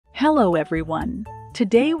Hello everyone!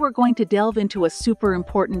 Today we're going to delve into a super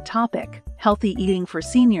important topic, healthy eating for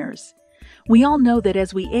seniors. We all know that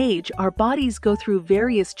as we age, our bodies go through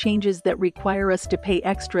various changes that require us to pay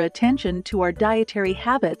extra attention to our dietary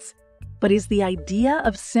habits. But is the idea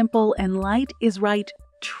of simple and light is right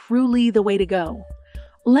truly the way to go?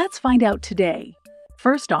 Let's find out today.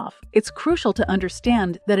 First off, it's crucial to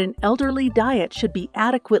understand that an elderly diet should be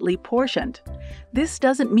adequately portioned. This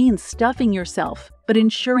doesn't mean stuffing yourself, but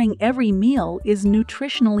ensuring every meal is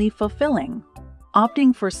nutritionally fulfilling.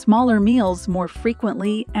 Opting for smaller meals more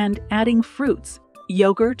frequently and adding fruits,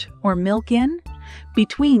 yogurt, or milk in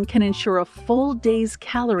between can ensure a full day's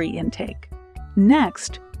calorie intake.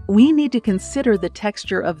 Next, we need to consider the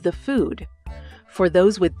texture of the food. For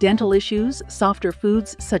those with dental issues, softer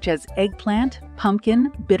foods such as eggplant,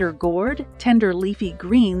 pumpkin, bitter gourd, tender leafy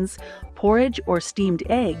greens, porridge, or steamed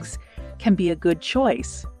eggs can be a good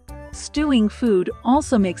choice. Stewing food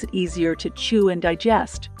also makes it easier to chew and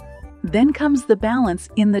digest. Then comes the balance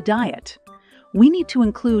in the diet. We need to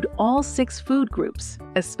include all 6 food groups,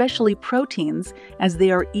 especially proteins, as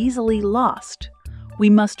they are easily lost. We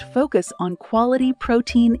must focus on quality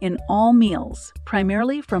protein in all meals,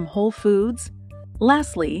 primarily from whole foods.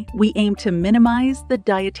 Lastly, we aim to minimize the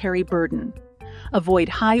dietary burden. Avoid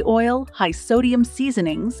high oil, high sodium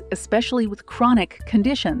seasonings, especially with chronic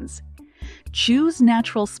conditions. Choose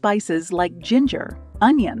natural spices like ginger,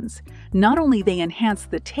 onions. Not only they enhance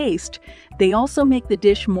the taste, they also make the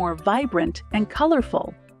dish more vibrant and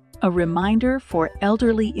colorful. A reminder for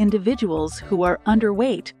elderly individuals who are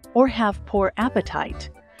underweight or have poor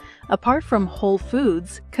appetite. Apart from whole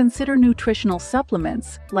foods, consider nutritional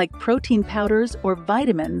supplements like protein powders or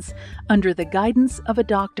vitamins under the guidance of a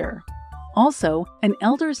doctor. Also, an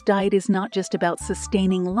elder's diet is not just about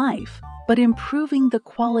sustaining life, but improving the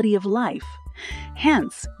quality of life.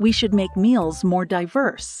 Hence, we should make meals more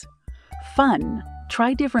diverse. Fun.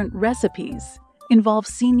 Try different recipes. Involve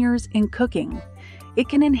seniors in cooking. It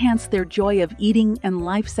can enhance their joy of eating and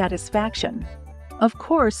life satisfaction. Of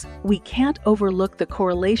course, we can't overlook the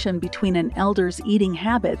correlation between an elder's eating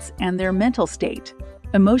habits and their mental state.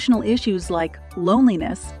 Emotional issues like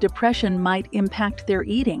loneliness, depression might impact their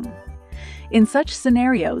eating. In such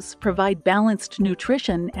scenarios, provide balanced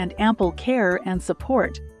nutrition and ample care and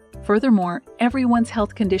support. Furthermore, everyone's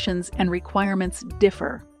health conditions and requirements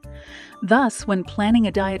differ. Thus, when planning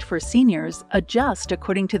a diet for seniors, adjust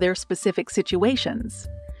according to their specific situations.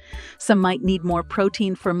 Some might need more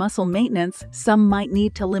protein for muscle maintenance, some might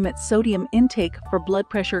need to limit sodium intake for blood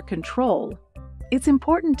pressure control. It's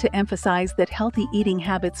important to emphasize that healthy eating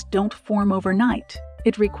habits don't form overnight.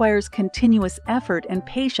 It requires continuous effort and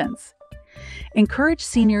patience. Encourage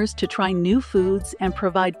seniors to try new foods and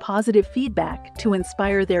provide positive feedback to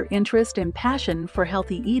inspire their interest and passion for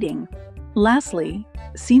healthy eating. Lastly,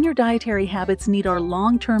 senior dietary habits need our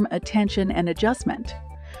long-term attention and adjustment.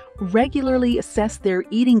 Regularly assess their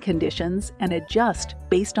eating conditions and adjust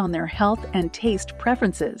based on their health and taste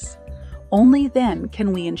preferences. Only then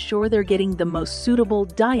can we ensure they're getting the most suitable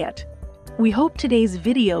diet. We hope today's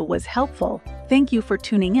video was helpful. Thank you for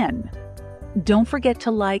tuning in. Don't forget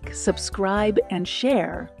to like, subscribe, and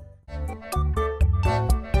share.